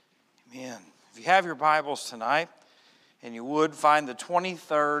Amen. If you have your Bibles tonight, and you would find the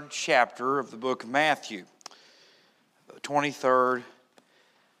 23rd chapter of the book of Matthew. The 23rd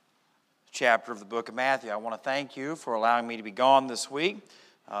chapter of the book of Matthew. I want to thank you for allowing me to be gone this week.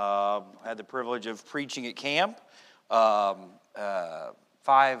 I had the privilege of preaching at camp 5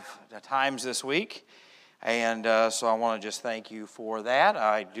 times this week. And so I want to just thank you for that.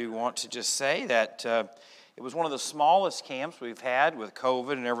 I do want to just say that it was one of the smallest camps we've had with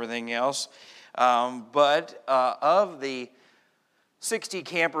COVID and everything else. But of the 60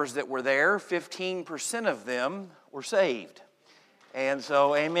 campers that were there, 15% of them were saved. And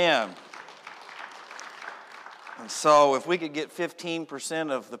so, amen. And so if we could get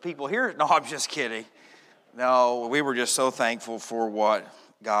 15% of the people here, no, I'm just kidding. No, we were just so thankful for what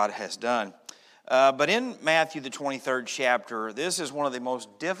God has done. But in Matthew, the 23rd chapter, this is one of the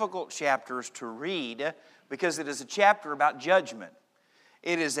most difficult chapters to read because it is a chapter about judgment.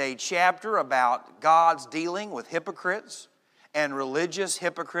 It is a chapter about God's dealing with hypocrites and religious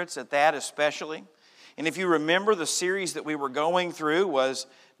hypocrites at that especially. And if you remember, the series that we were going through was,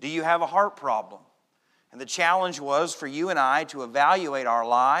 do you have a heart problem? And the challenge was for you and I to evaluate our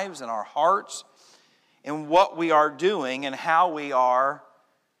lives and our hearts and what we are doing and how we are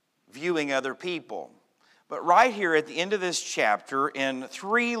viewing other people. But right here at the end of this chapter, in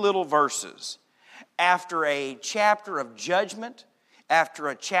 3 little verses, after a chapter of judgment, after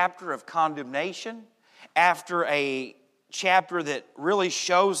a chapter of condemnation, after a chapter that really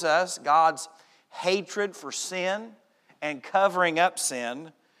shows us God's hatred for sin and covering up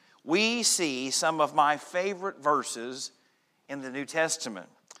sin, we see some of my favorite verses in the New Testament.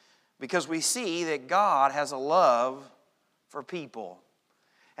 Because we see that God has a love for people.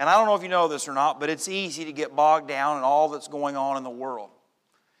 And I don't know if you know this or not, but it's easy to get bogged down in all that's going on in the world.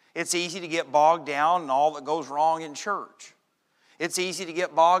 It's easy to get bogged down in all that goes wrong in church. It's easy to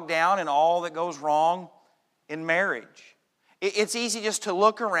get bogged down in all that goes wrong in marriage. It's easy just to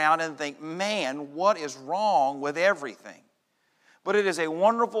look around and think, man, what is wrong with everything? But it is a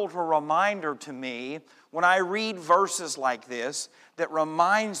wonderful reminder to me when I read verses like this that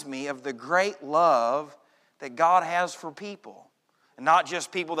reminds me of the great love that God has for people. And not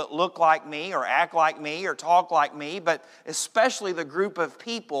just people that look like me or act like me or talk like me, but especially the group of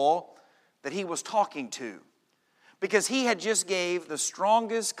people that he was talking to. Because he had just gave the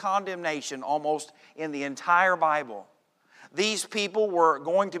strongest condemnation almost in the entire Bible. These people were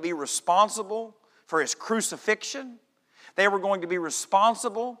going to be responsible for his crucifixion. They were going to be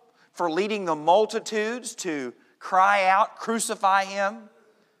responsible for leading the multitudes to cry out, crucify him.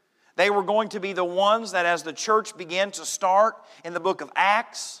 They were going to be the ones that as the church began to start in the book of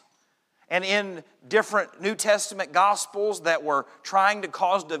Acts and in different New Testament Gospels that were trying to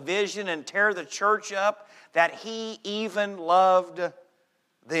cause division and tear the church up, that he even loved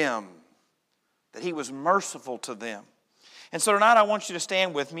them, that he was merciful to them. And so tonight I want you to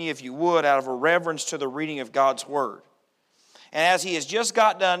stand with me, if you would, out of a reverence to the reading of God's Word. And as he has just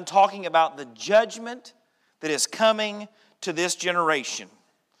got done talking about the judgment that is coming to this generation,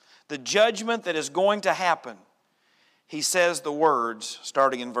 the judgment that is going to happen, he says the words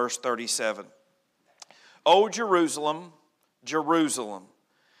starting in verse 37. O Jerusalem, Jerusalem,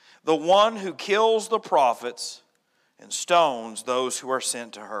 the one who kills the prophets and stones those who are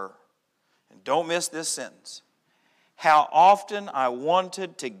sent to her. And don't miss this sentence. How often I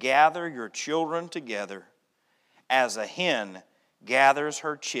wanted to gather your children together as a hen gathers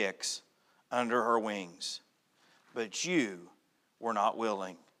her chicks under her wings. But you were not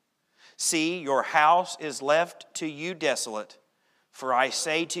willing. See, your house is left to you desolate. For I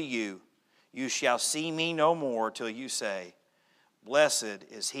say to you, you shall see me no more till you say, blessed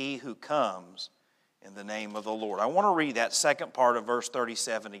is he who comes in the name of the Lord. I want to read that second part of verse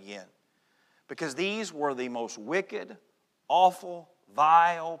 37 again. Because these were the most wicked, awful,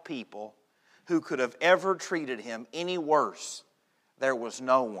 vile people who could have ever treated him any worse. There was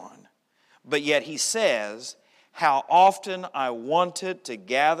no one. But yet he says, how often I wanted to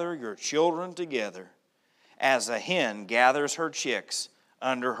gather your children together as a hen gathers her chicks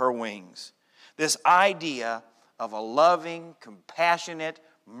under her wings. This idea of a loving, compassionate,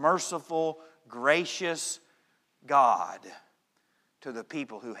 merciful, gracious God to the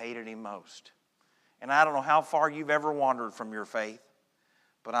people who hated him most. And I don't know how far you've ever wandered from your faith,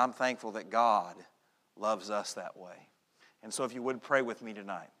 but I'm thankful that God loves us that way. And so if you would pray with me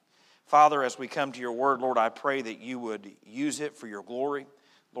tonight. Father, as we come to your word, Lord, I pray that you would use it for your glory.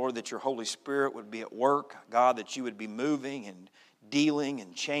 Lord, that your Holy Spirit would be at work. God, that you would be moving and dealing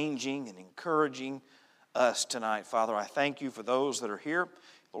and changing and encouraging us tonight. Father, I thank you for those that are here.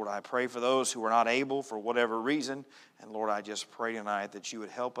 Lord, I pray for those who are not able for whatever reason. And Lord, I just pray tonight that you would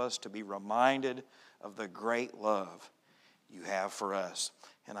help us to be reminded of the great love you have for us.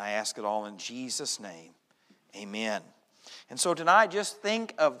 And I ask it all in Jesus' name. Amen. And so tonight, just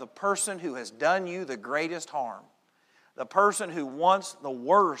think of the person who has done you the greatest harm. The person who wants the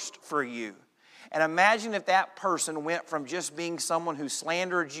worst for you. And imagine if that person went from just being someone who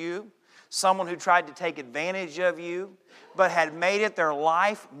slandered you, someone who tried to take advantage of you, but had made it their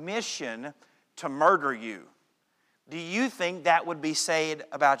life mission to murder you. Do you think that would be said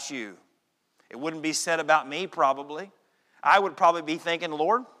about you? It wouldn't be said about me, probably. I would probably be thinking,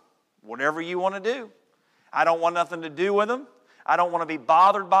 Lord, whatever you want to do. I don't want nothing to do with them. I don't want to be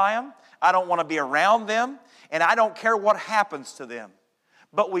bothered by them. I don't want to be around them. And I don't care what happens to them.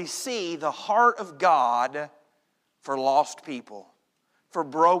 But we see the heart of God for lost people, for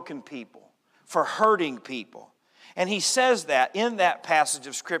broken people, for hurting people. And He says that in that passage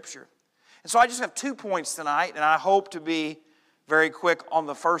of Scripture. And so I just have 2 points tonight, and I hope to be very quick on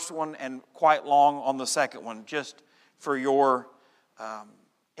the first one and quite long on the second one, just for your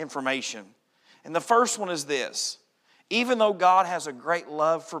information. And the first one is this. Even though God has a great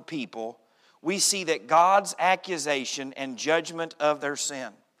love for people, we see that God's accusation and judgment of their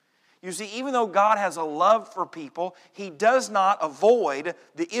sin. You see, even though God has a love for people, He does not avoid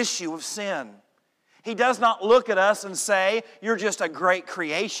the issue of sin. He does not look at us and say, you're just a great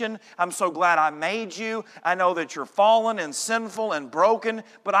creation. I'm so glad I made you. I know that you're fallen and sinful and broken,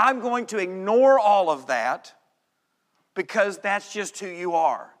 but I'm going to ignore all of that because that's just who you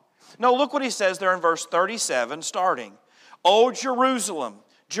are. No, look what He says there in verse 37, starting. O Jerusalem,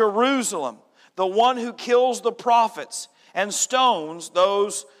 Jerusalem, the one who kills the prophets and stones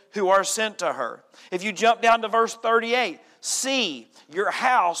those who are sent to her. If you jump down to verse 38, see, your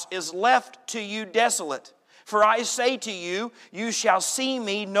house is left to you desolate. For I say to you, you shall see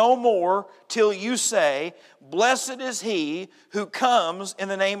me no more till you say, blessed is he who comes in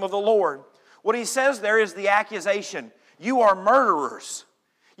the name of the Lord. What he says there is the accusation. You are murderers.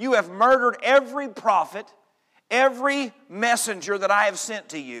 You have murdered every prophet, every messenger that I have sent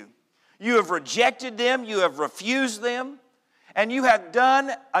to you. You have rejected them, you have refused them, and you have done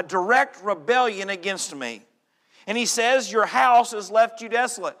a direct rebellion against me. And he says, your house has left you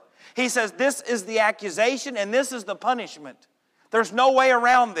desolate. He says, this is the accusation and this is the punishment. There's no way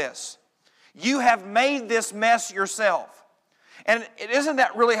around this. You have made this mess yourself. And isn't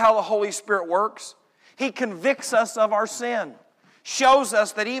that really how the Holy Spirit works? He convicts us of our sin. Shows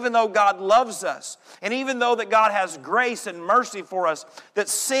us that even though God loves us, and even though that God has grace and mercy for us, that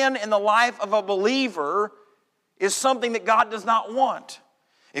sin in the life of a believer is something that God does not want.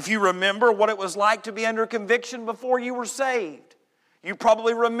 If you remember what it was like to be under conviction before you were saved, you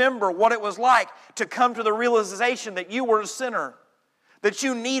probably remember what it was like to come to the realization that you were a sinner, that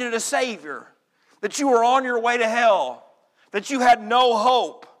you needed a Savior, that you were on your way to hell, that you had no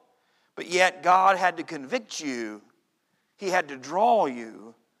hope, but yet God had to convict you. He had to draw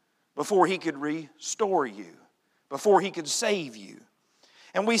you before He could restore you, before He could save you.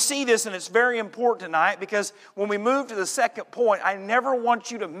 And we see this, and it's very important tonight, because when we move to the second point, I never want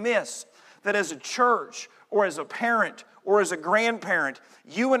you to miss that as a church or as a parent or as a grandparent,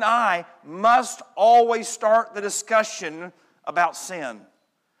 you and I must always start the discussion about sin.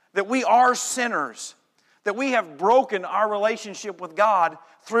 That we are sinners, that we have broken our relationship with God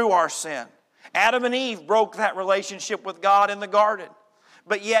through our sin. Adam and Eve broke that relationship with God in the garden.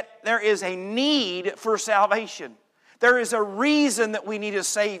 But yet there is a need for salvation. There is a reason that we need a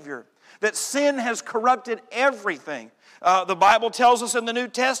Savior. That sin has corrupted everything. The Bible tells us in the New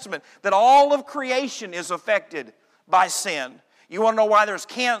Testament that all of creation is affected by sin. You want to know why there's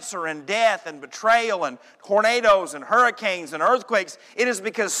cancer and death and betrayal and tornadoes and hurricanes and earthquakes? It is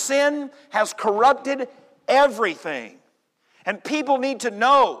because sin has corrupted everything. And people need to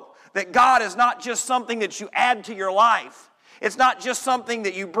know that God is not just something that you add to your life. It's not just something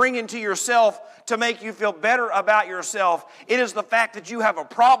that you bring into yourself to make you feel better about yourself. It is the fact that you have a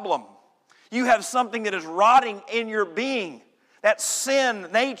problem. You have something that is rotting in your being. That's sin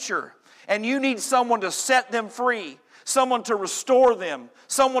nature. And you need someone to set them free. Someone to restore them.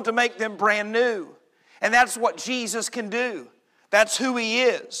 Someone to make them brand new. And that's what Jesus can do. That's who He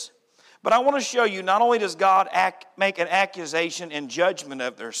is. But I want to show you, not only does God make an accusation and judgment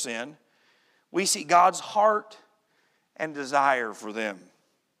of their sin, we see God's heart and desire for them.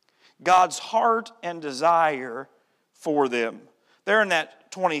 God's heart and desire for them. There in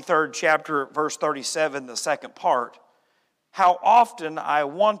that 23rd chapter, verse 37, the second part, how often I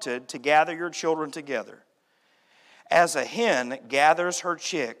wanted to gather your children together, as a hen gathers her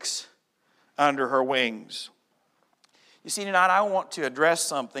chicks under her wings. You see, tonight I want to address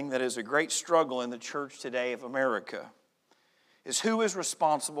something that is a great struggle in the church today of America, is who is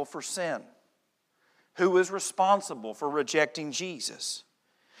responsible for sin? Who is responsible for rejecting Jesus?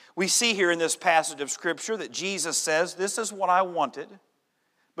 We see here in this passage of Scripture that Jesus says, "This is what I wanted,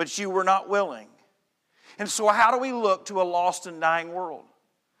 but you were not willing." And so how do we look to a lost and dying world?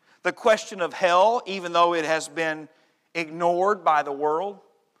 The question of hell, even though it has been ignored by the world,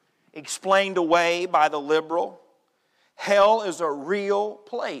 explained away by the liberal, hell is a real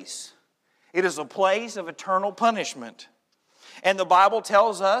place. It is a place of eternal punishment. And the Bible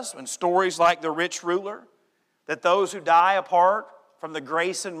tells us, in stories like the rich ruler, that those who die apart from the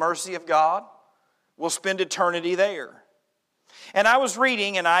grace and mercy of God will spend eternity there. And I was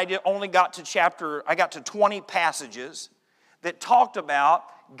reading, and I got to 20 passages that talked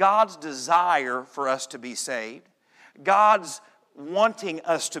about God's desire for us to be saved, God's wanting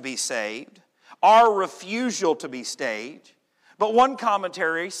us to be saved, our refusal to be saved. But one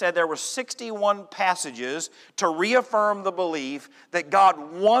commentary said there were 61 passages to reaffirm the belief that God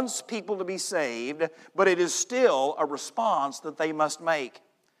wants people to be saved, but it is still a response that they must make.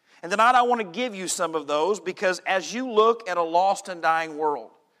 And tonight I want to give you some of those, because as you look at a lost and dying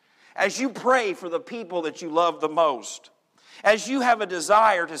world, as you pray for the people that you love the most, as you have a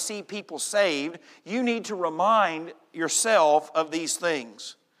desire to see people saved, you need to remind yourself of these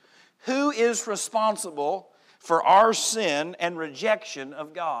things. Who is responsible for our sin and rejection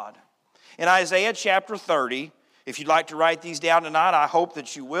of God? In Isaiah chapter 30, if you'd like to write these down tonight, I hope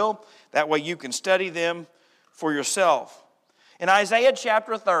that you will. That way you can study them for yourself. In Isaiah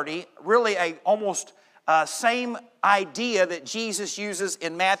chapter 30, really almost same idea that Jesus uses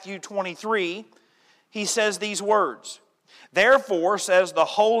in Matthew 23, he says these words, "Therefore, says the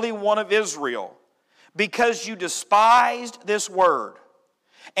Holy One of Israel, because you despised this word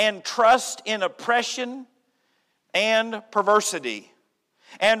and trust in oppression and perversity,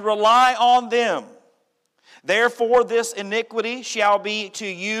 and rely on them. Therefore this iniquity shall be to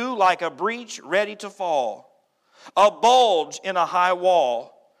you like a breach ready to fall, a bulge in a high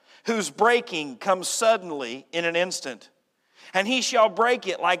wall, whose breaking comes suddenly in an instant. And he shall break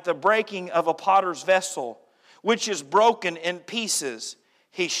it like the breaking of a potter's vessel, which is broken in pieces,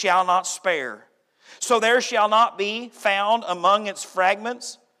 he shall not spare. So there shall not be found among its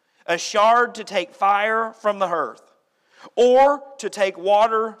fragments a shard to take fire from the hearth, or to take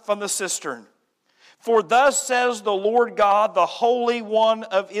water from the cistern. For thus says the Lord God, the Holy One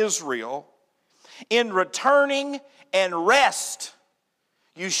of Israel, in returning and rest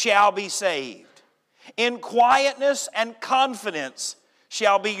you shall be saved. In quietness and confidence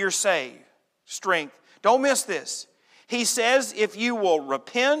shall be your strength." Don't miss this. He says, if you will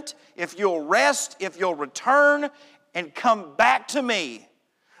repent, if you'll rest, if you'll return and come back to me,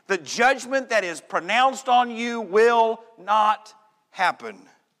 the judgment that is pronounced on you will not happen.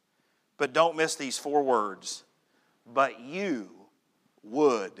 But don't miss these 4 words. But you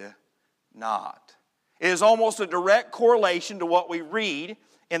would not. It is almost a direct correlation to what we read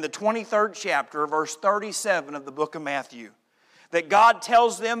in the 23rd chapter, verse 37 of the book of Matthew. That God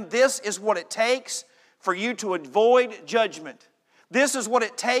tells them this is what it takes for you to avoid judgment. This is what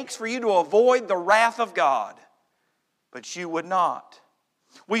it takes for you to avoid the wrath of God. But you would not.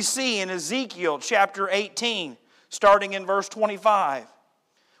 We see in Ezekiel chapter 18, starting in verse 25,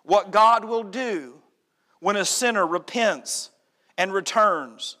 what God will do when a sinner repents and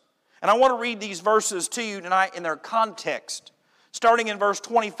returns. And I want to read these verses to you tonight in their context. Starting in verse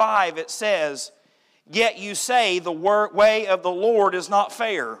 25, it says, "Yet you say the way of the Lord is not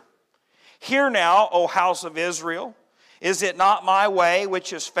fair. Hear now, O house of Israel, is it not my way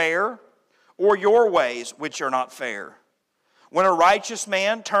which is fair, or your ways which are not fair? When a righteous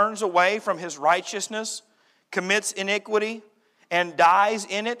man turns away from his righteousness, commits iniquity, and dies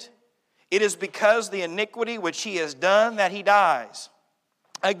in it, it is because the iniquity which he has done that he dies.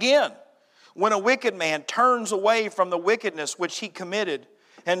 Again, when a wicked man turns away from the wickedness which he committed,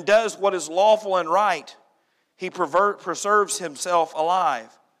 and does what is lawful and right, he preserves himself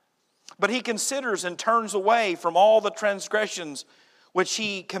alive. But he considers and turns away from all the transgressions which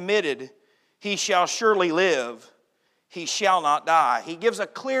he committed, he shall surely live, he shall not die." He gives a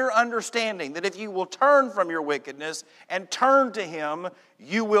clear understanding that if you will turn from your wickedness and turn to him,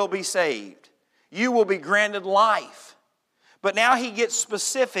 you will be saved. You will be granted life. But now he gets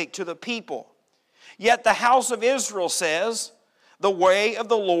specific to the people. "Yet the house of Israel says, the way of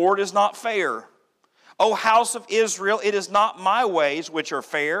the Lord is not fair. O house of Israel, it is not my ways which are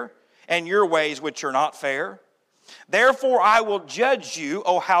fair, and your ways which are not fair. Therefore I will judge you,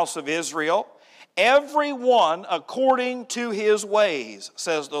 O house of Israel, every one according to his ways,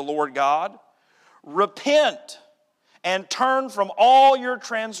 says the Lord God. Repent and turn from all your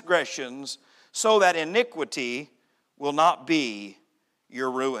transgressions, so that iniquity will not be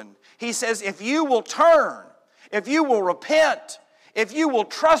your ruin. He says, if you will turn, if you will repent, if you will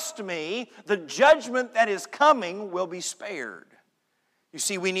trust me, the judgment that is coming will be spared. You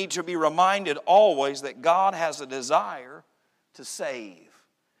see, we need to be reminded always that God has a desire to save.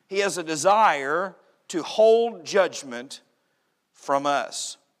 He has a desire to hold judgment from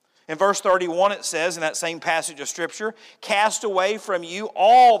us. In verse 31 it says, in that same passage of Scripture, cast away from you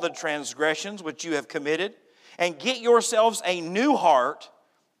all the transgressions which you have committed, and get yourselves a new heart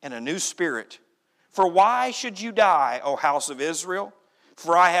and a new spirit. For why should you die, O house of Israel?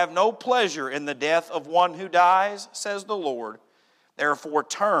 For I have no pleasure in the death of one who dies, says the Lord. Therefore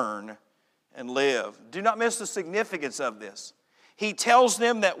turn and live. Do not miss the significance of this. He tells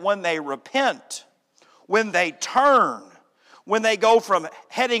them that when they repent, when they turn, when they go from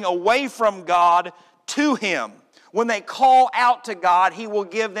heading away from God to Him, when they call out to God, He will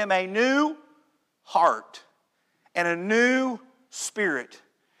give them a new heart and a new spirit.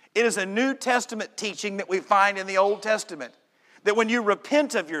 It is a New Testament teaching that we find in the Old Testament, that when you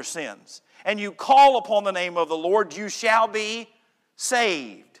repent of your sins and you call upon the name of the Lord, you shall be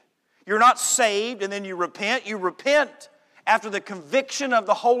saved. You're not saved and then you repent. You repent after the conviction of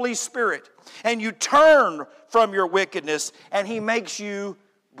the Holy Spirit, and you turn from your wickedness, and He makes you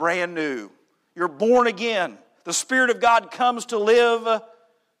brand new. You're born again. The Spirit of God comes to live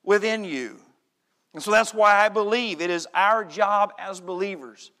within you. And so that's why I believe it is our job as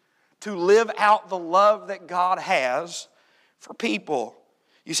believers to live out the love that God has for people.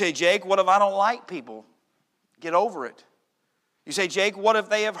 You say, Jake, what if I don't like people? Get over it. You say, Jake, what if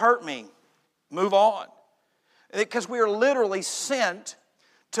they have hurt me? Move on. Because we are literally sent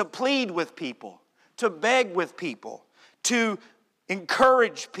to plead with people, to beg with people, to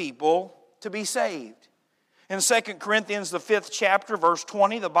encourage people to be saved. In 2 Corinthians, the 5th chapter, verse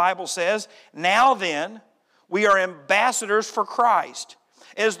 20, the Bible says, now then, we are ambassadors for Christ,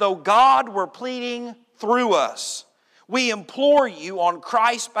 as though God were pleading through us. We implore you on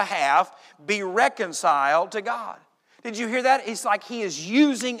Christ's behalf, be reconciled to God. Did you hear that? It's like He is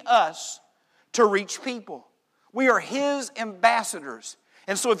using us to reach people. We are His ambassadors.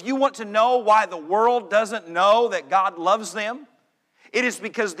 And so if you want to know why the world doesn't know that God loves them, it is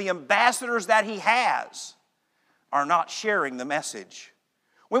because the ambassadors that He has are not sharing the message.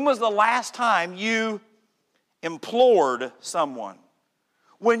 When was the last time you implored someone?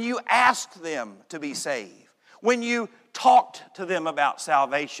 When you asked them to be saved? When you talked to them about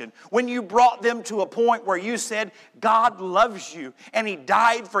salvation? When you brought them to a point where you said, God loves you and He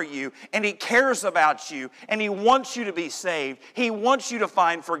died for you and He cares about you and He wants you to be saved. He wants you to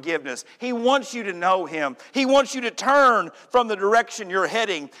find forgiveness. He wants you to know Him. He wants you to turn from the direction you're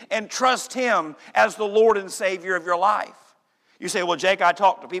heading and trust Him as the Lord and Savior of your life. You say, well, Jake, I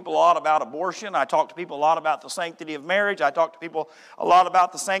talk to people a lot about abortion. I talk to people a lot about the sanctity of marriage. I talk to people a lot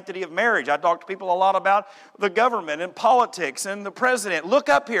about the sanctity of marriage. I talk to people a lot about the government and politics and the president. Look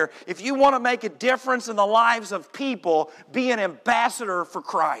up here. If you want to make a difference in the lives of people, be an ambassador for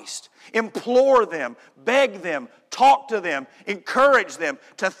Christ. Implore them, beg them, talk to them, encourage them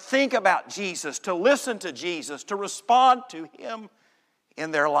to think about Jesus, to listen to Jesus, to respond to Him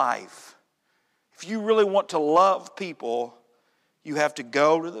in their life. If you really want to love people, you have to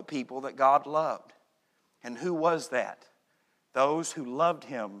go to the people that God loved. And who was that? Those who loved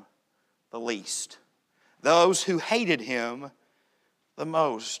Him the least. Those who hated Him the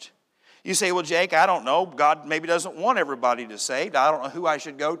most. You say, well, Jake, I don't know. God maybe doesn't want everybody to saved. I don't know who I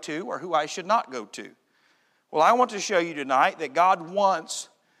should go to or who I should not go to. Well, I want to show you tonight that God wants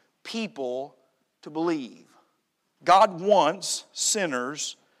people to believe. God wants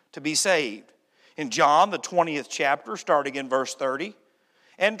sinners to be saved. In John, the 20th chapter, starting in verse 30,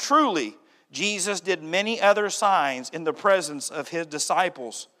 and truly, Jesus did many other signs in the presence of His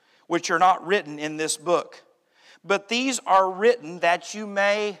disciples, which are not written in this book. But these are written that you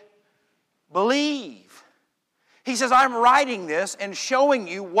may believe. He says, I'm writing this and showing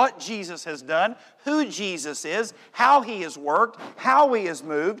you what Jesus has done, who Jesus is, how He has worked, how He has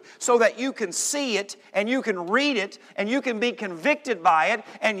moved, so that you can see it and you can read it and you can be convicted by it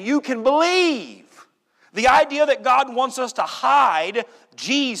and you can believe. The idea that God wants us to hide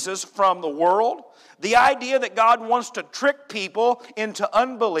Jesus from the world, the idea that God wants to trick people into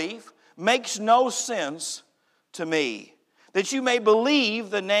unbelief makes no sense to me. That you may believe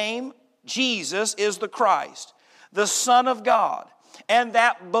the name Jesus is the Christ, the Son of God, and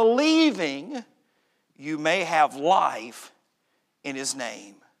that believing you may have life in His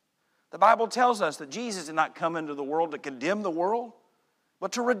name. The Bible tells us that Jesus did not come into the world to condemn the world,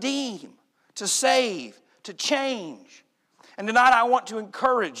 but to redeem, to save, to change. And tonight I want to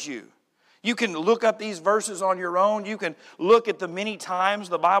encourage you. You can look up these verses on your own. You can look at the many times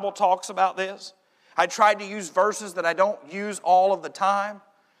the Bible talks about this. I tried to use verses that I don't use all of the time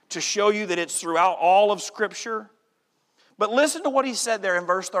to show you that it's throughout all of Scripture. But listen to what he said there in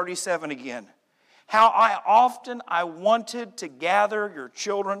verse 37 again. How often I wanted to gather your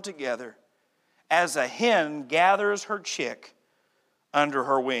children together as a hen gathers her chick under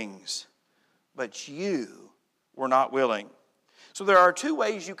her wings. But you were not willing. So there are two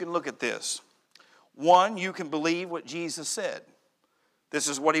ways you can look at this. One, you can believe what Jesus said. This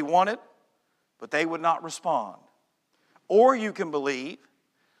is what he wanted, but they would not respond. Or you can believe,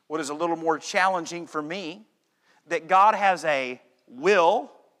 what is a little more challenging for me, that God has a will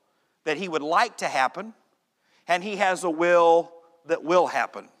that he would like to happen, and he has a will that will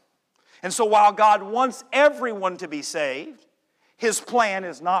happen. And so while God wants everyone to be saved, his plan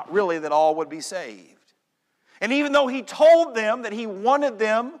is not really that all would be saved. And even though he told them that he wanted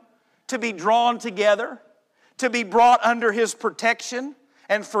them to be drawn together, to be brought under his protection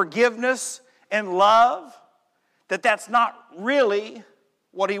and forgiveness and love, that's not really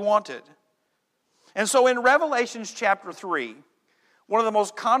what he wanted. And so in Revelation chapter 3, one of the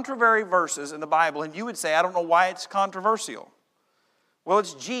most controversial verses in the Bible, and you would say, I don't know why it's controversial. Well,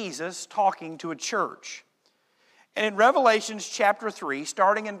 it's Jesus talking to a church. And in Revelation chapter 3,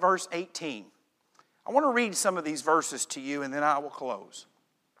 starting in verse 18, I want to read some of these verses to you and then I will close.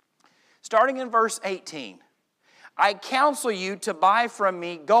 Starting in verse 18, I counsel you to buy from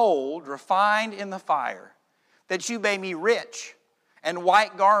me gold refined in the fire, that you may be rich, and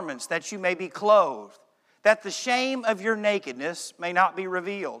white garments, that you may be clothed, that the shame of your nakedness may not be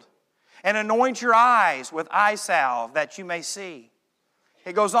revealed, and anoint your eyes with eye salve, that you may see.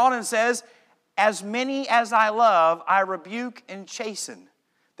 It goes on and says, as many as I love, I rebuke and chasten.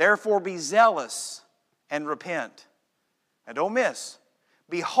 Therefore be zealous and repent. And don't miss,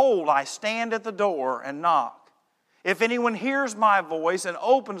 behold, I stand at the door and knock. If anyone hears my voice and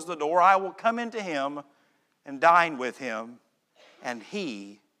opens the door, I will come into him and dine with him, and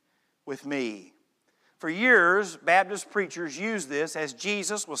he with me. For years, Baptist preachers used this as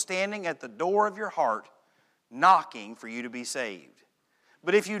Jesus was standing at the door of your heart, knocking for you to be saved.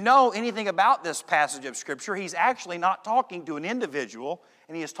 But if you know anything about this passage of Scripture, he's actually not talking to an individual,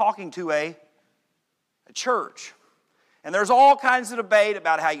 and he is talking to a church. And there's all kinds of debate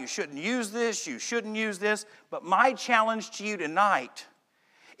about how you shouldn't use this, you shouldn't use this. But my challenge to you tonight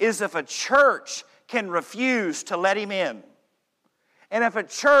is if a church can refuse to let him in, and if a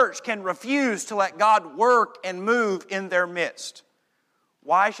church can refuse to let God work and move in their midst,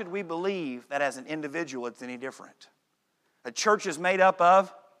 why should we believe that as an individual it's any different? A church is made up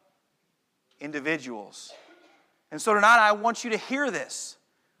of individuals. And so tonight I want you to hear this.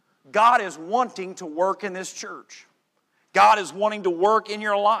 God is wanting to work in this church. God is wanting to work in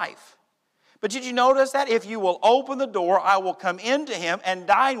your life. But did you notice that? If you will open the door, I will come into him and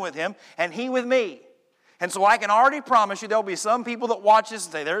dine with him, and he with me. And so I can already promise you there'll be some people that watch this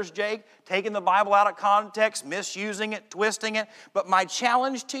and say, there's Jake taking the Bible out of context, misusing it, twisting it. But my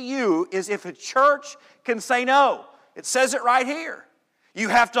challenge to you is if a church can say no, it says it right here, you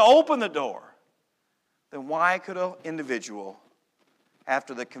have to open the door, then why could an individual,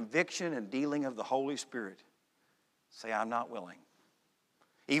 after the conviction and dealing of the Holy Spirit, say, I'm not willing?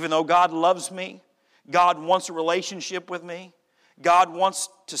 Even though God loves me, God wants a relationship with me, God wants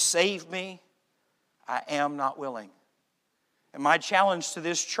to save me, I am not willing. And my challenge to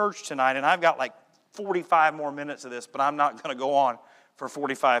this church tonight, and I've got like 45 more minutes of this, but I'm not going to go on for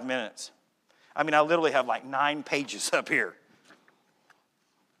 45 minutes. I mean, I literally have like 9 pages up here.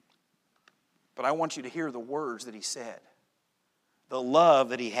 But I want you to hear the words that he said, the love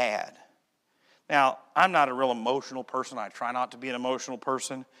that he had. Now, I'm not a real emotional person. I try not to be an emotional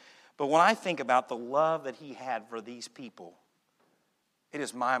person. But when I think about the love that he had for these people, it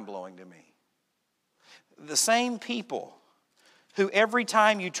is mind-blowing to me. The same people who every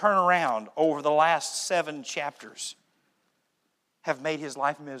time you turn around over the last 7 chapters have made his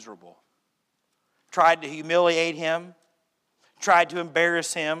life miserable. Tried to humiliate him, tried to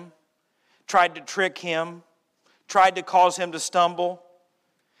embarrass him, tried to trick him, tried to cause him to stumble.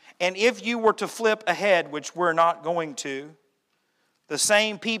 And if you were to flip ahead, which we're not going to, the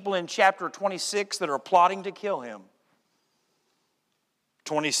same people in chapter 26 that are plotting to kill him,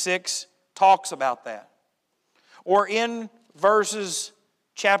 26 talks about that. Or in verses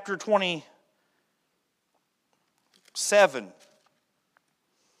chapter 27,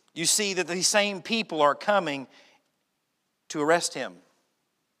 you see that these same people are coming to arrest him.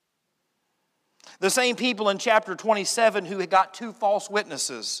 The same people in chapter 27 who had got 2 false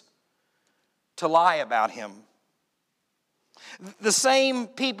witnesses to lie about him. The same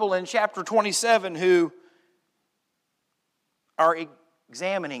people in chapter 27 who are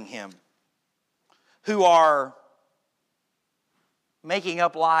examining him, who are making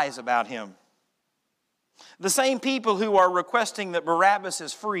up lies about him. The same people who are requesting that Barabbas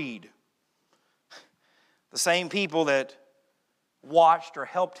is freed. The same people that watched or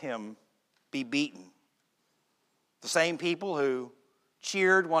helped him be beaten. The same people who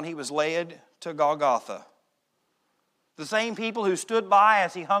cheered when he was led to Golgotha. The same people who stood by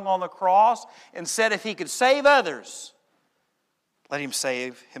as he hung on the cross and said if he could save others, let him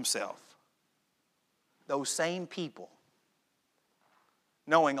save himself. Those same people,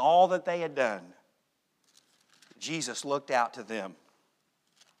 knowing all that they had done, Jesus looked out to them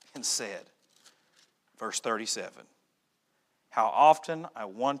and said, verse 37, "How often I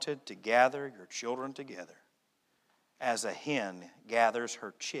wanted to gather your children together, as a hen gathers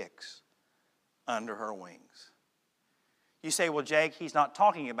her chicks under her wings." You say, well, Jake, he's not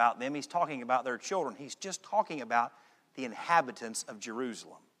talking about them. He's talking about their children. He's just talking about the inhabitants of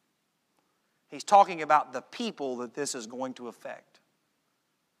Jerusalem. He's talking about the people that this is going to affect.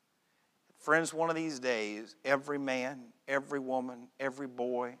 Friends, one of these days, every man, every woman, every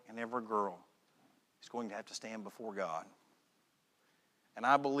boy, and every girl is going to have to stand before God. And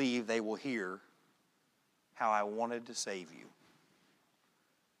I believe they will hear how I wanted to save you,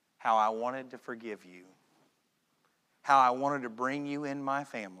 how I wanted to forgive you, how I wanted to bring you in my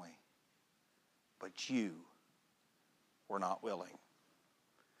family, but you were not willing.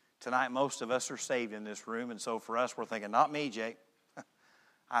 Tonight, most of us are saved in this room, and so for us, we're thinking, not me, Jake.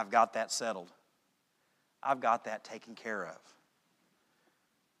 I've got that settled. I've got that taken care of.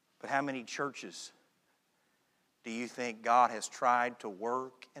 But how many churches do you think God has tried to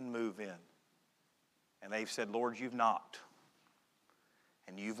work and move in? And they've said, Lord, you've knocked.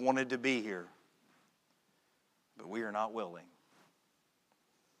 And you've wanted to be here. But we are not willing.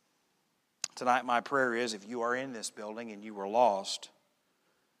 Tonight, my prayer is if you are in this building and you were lost,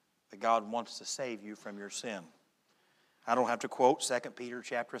 that God wants to save you from your sin. I don't have to quote 2 Peter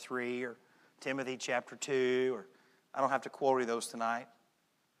chapter 3 or Timothy chapter 2, or I don't have to quote any of those tonight.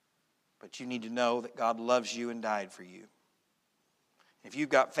 But you need to know that God loves you and died for you. If you've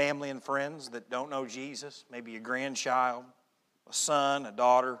got family and friends that don't know Jesus, maybe a grandchild, a son, a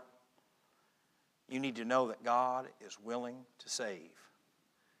daughter, you need to know that God is willing to save.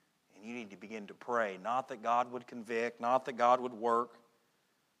 And you need to begin to pray, not that God would convict, not that God would work,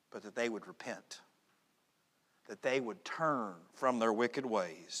 but that they would repent. That they would turn from their wicked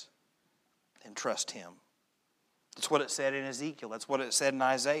ways and trust Him. That's what it said in Ezekiel. That's what it said in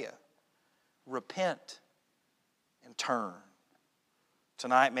Isaiah. Repent and turn.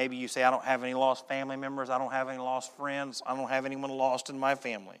 Tonight, maybe you say, I don't have any lost family members. I don't have any lost friends. I don't have anyone lost in my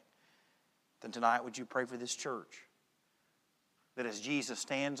family. Then tonight, would you pray for this church? That as Jesus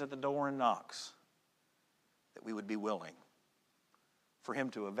stands at the door and knocks, that we would be willing for Him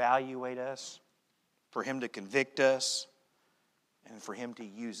to evaluate us, for Him to convict us, and for Him to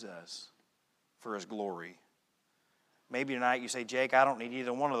use us for His glory. Maybe tonight you say, Jake, I don't need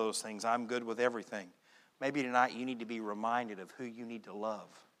either one of those things. I'm good with everything. Maybe tonight you need to be reminded of who you need to love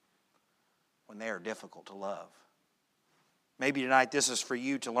when they are difficult to love. Maybe tonight this is for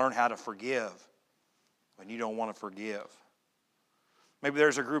you to learn how to forgive when you don't want to forgive. Maybe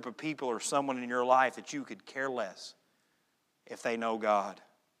there's a group of people or someone in your life that you could care less if they know God.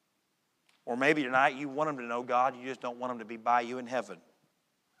 Or maybe tonight you want them to know God, you just don't want them to be by you in heaven.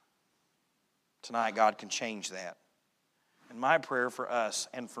 Tonight God can change that. And my prayer for us,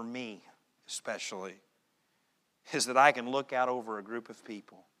 and for me especially, is that I can look out over a group of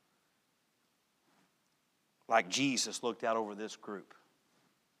people like Jesus looked out over this group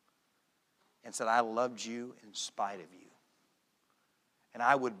and said, I loved you in spite of you. And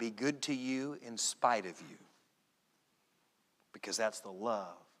I would be good to you in spite of you. Because that's the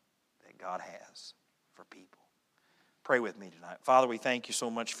love that God has for people. Pray with me tonight. Father, we thank you so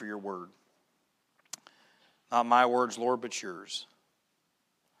much for your word. Not my words, Lord, but yours.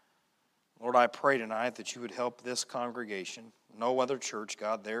 Lord, I pray tonight that you would help this congregation. No other church,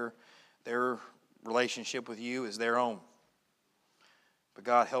 God, their relationship with you is their own. But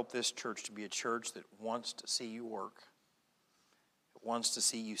God, help this church to be a church that wants to see you work, that wants to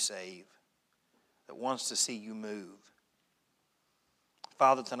see you save, that wants to see you move.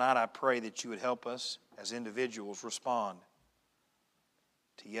 Father, tonight I pray that you would help us as individuals respond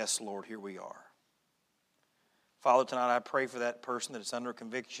to, yes, Lord, here we are. Father, tonight I pray for that person that is under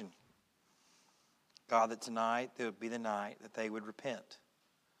conviction. God, that tonight there would be the night that they would repent.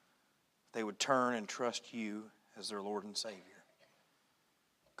 They would turn and trust you as their Lord and Savior.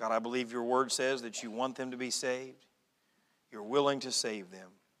 God, I believe your word says that you want them to be saved. You're willing to save them.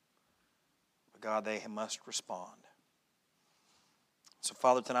 But God, they must respond. So,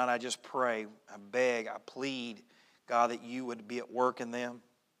 Father, tonight I just pray, I beg, I plead, God, that you would be at work in them.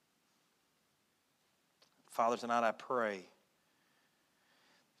 Father, tonight I pray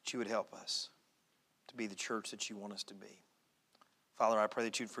that you would help us to be the church that you want us to be. Father, I pray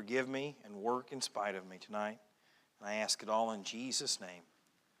that you'd forgive me and work in spite of me tonight. And I ask it all in Jesus' name.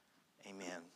 Amen.